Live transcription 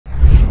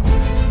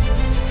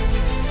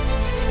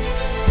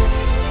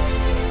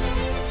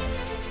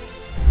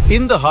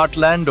In the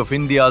heartland of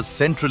India's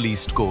central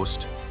east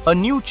coast, a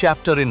new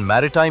chapter in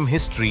maritime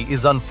history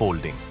is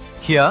unfolding.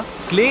 Here,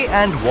 clay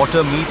and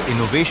water meet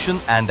innovation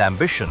and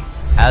ambition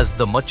as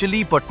the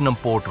Machilipatnam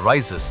Port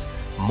rises,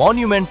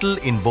 monumental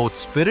in both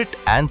spirit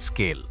and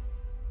scale.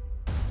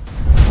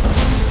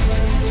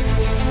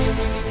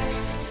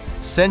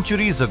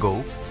 Centuries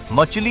ago,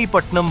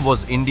 Machilipatnam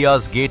was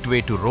India's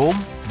gateway to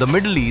Rome, the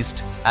Middle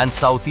East and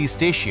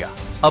Southeast Asia,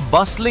 a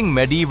bustling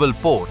medieval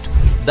port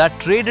that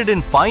traded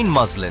in fine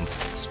muslins,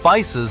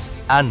 spices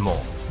and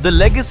more. The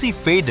legacy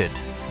faded,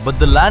 but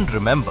the land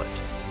remembered.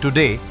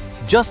 Today,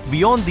 just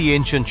beyond the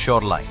ancient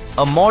shoreline,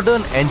 a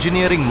modern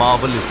engineering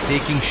marvel is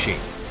taking shape.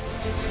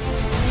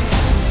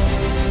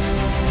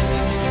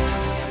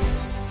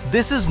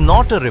 This is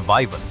not a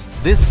revival,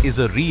 this is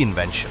a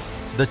reinvention.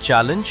 The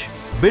challenge?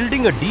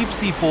 Building a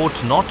deep-sea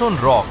port not on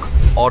rock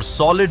or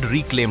solid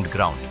reclaimed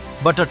ground,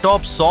 but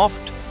atop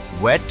soft,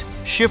 wet,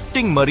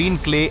 shifting marine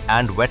clay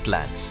and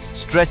wetlands,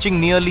 stretching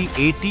nearly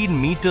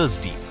 18 meters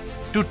deep.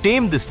 To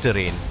tame this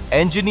terrain,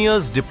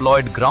 engineers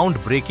deployed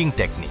groundbreaking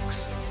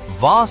techniques.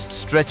 Vast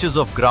stretches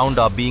of ground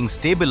are being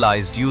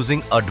stabilized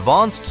using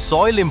advanced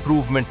soil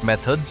improvement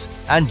methods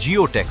and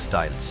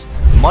geotextiles.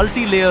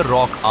 Multi-layer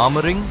rock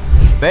armoring,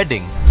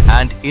 bedding,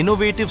 and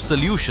innovative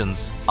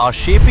solutions are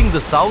shaping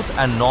the south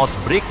and north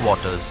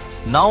breakwaters,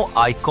 now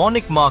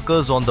iconic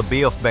markers on the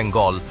Bay of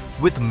Bengal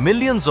with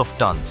millions of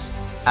tons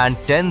and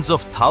tens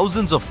of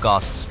thousands of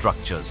cast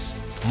structures.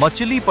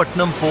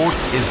 Machilipatnam Port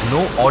is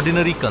no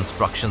ordinary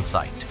construction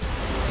site.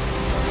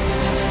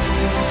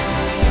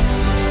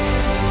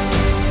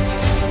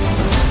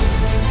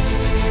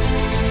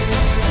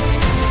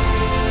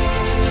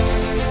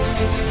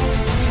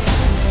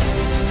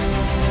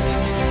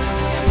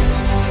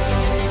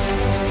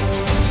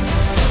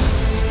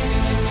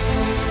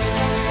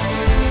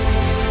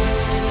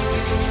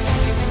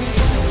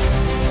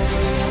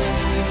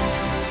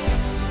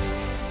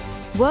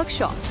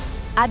 Workshops,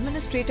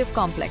 administrative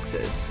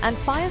complexes and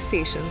fire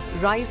stations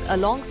rise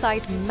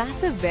alongside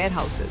massive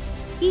warehouses,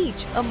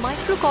 each a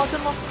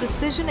microcosm of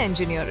precision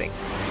engineering,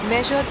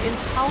 measured in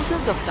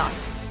thousands of tons,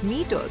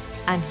 meters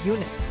and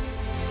units.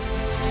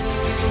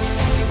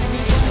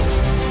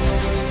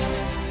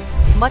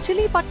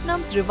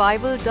 Machilipatnam's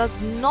revival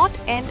does not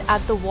end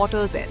at the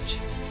water's edge.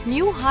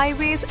 New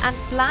highways and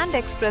planned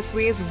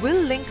expressways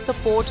will link the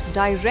port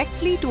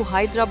directly to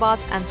Hyderabad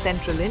and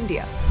central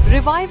India,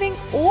 reviving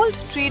old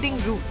trading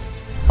routes,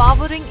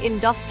 powering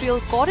industrial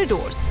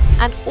corridors,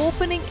 and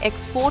opening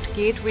export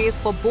gateways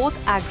for both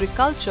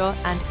agriculture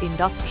and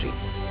industry.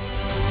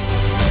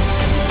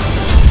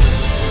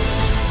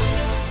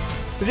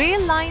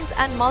 Rail lines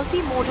and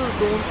multimodal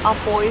zones are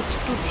poised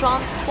to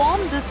transform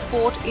this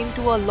port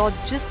into a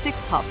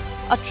logistics hub,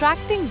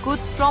 attracting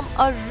goods from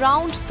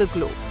around the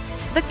globe.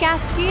 The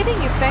cascading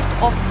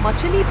effect of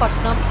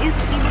Machilipatnam is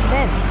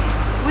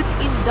immense, with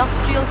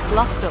industrial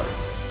clusters,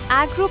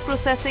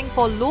 agro-processing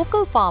for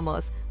local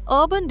farmers,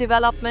 urban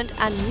development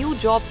and new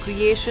job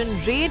creation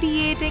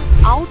radiating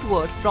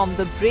outward from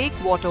the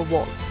breakwater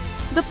walls.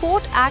 The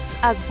port acts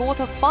as both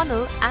a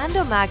funnel and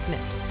a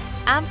magnet,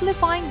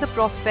 amplifying the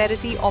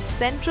prosperity of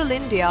central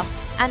India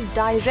and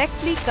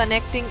directly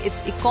connecting its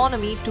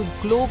economy to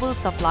global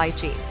supply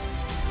chains.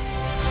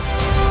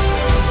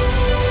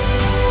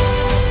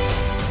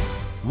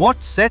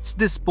 What sets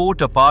this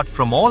port apart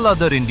from all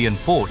other Indian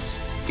ports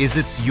is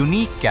its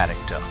unique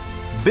character.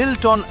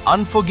 Built on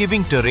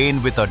unforgiving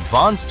terrain with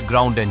advanced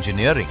ground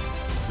engineering,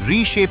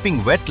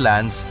 reshaping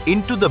wetlands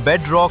into the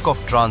bedrock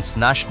of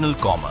transnational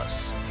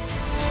commerce.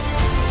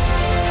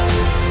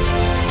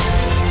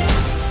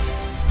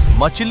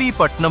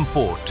 Machilipatnam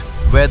Port,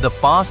 where the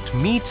past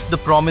meets the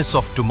promise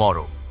of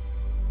tomorrow.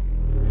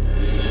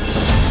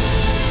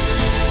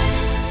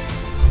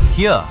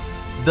 Here,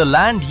 the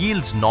land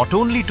yields not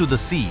only to the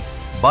sea,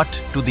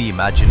 but to the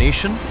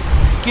imagination,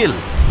 skill,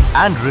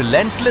 and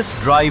relentless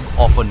drive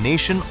of a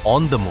nation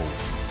on the move.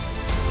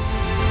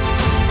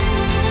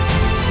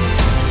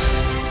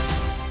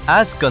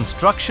 As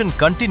construction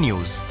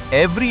continues,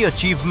 every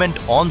achievement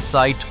on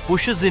site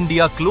pushes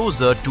India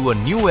closer to a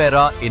new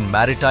era in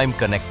maritime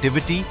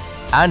connectivity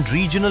and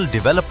regional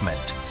development,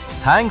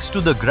 thanks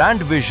to the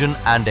grand vision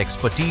and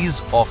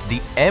expertise of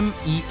the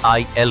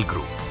MEIL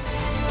Group.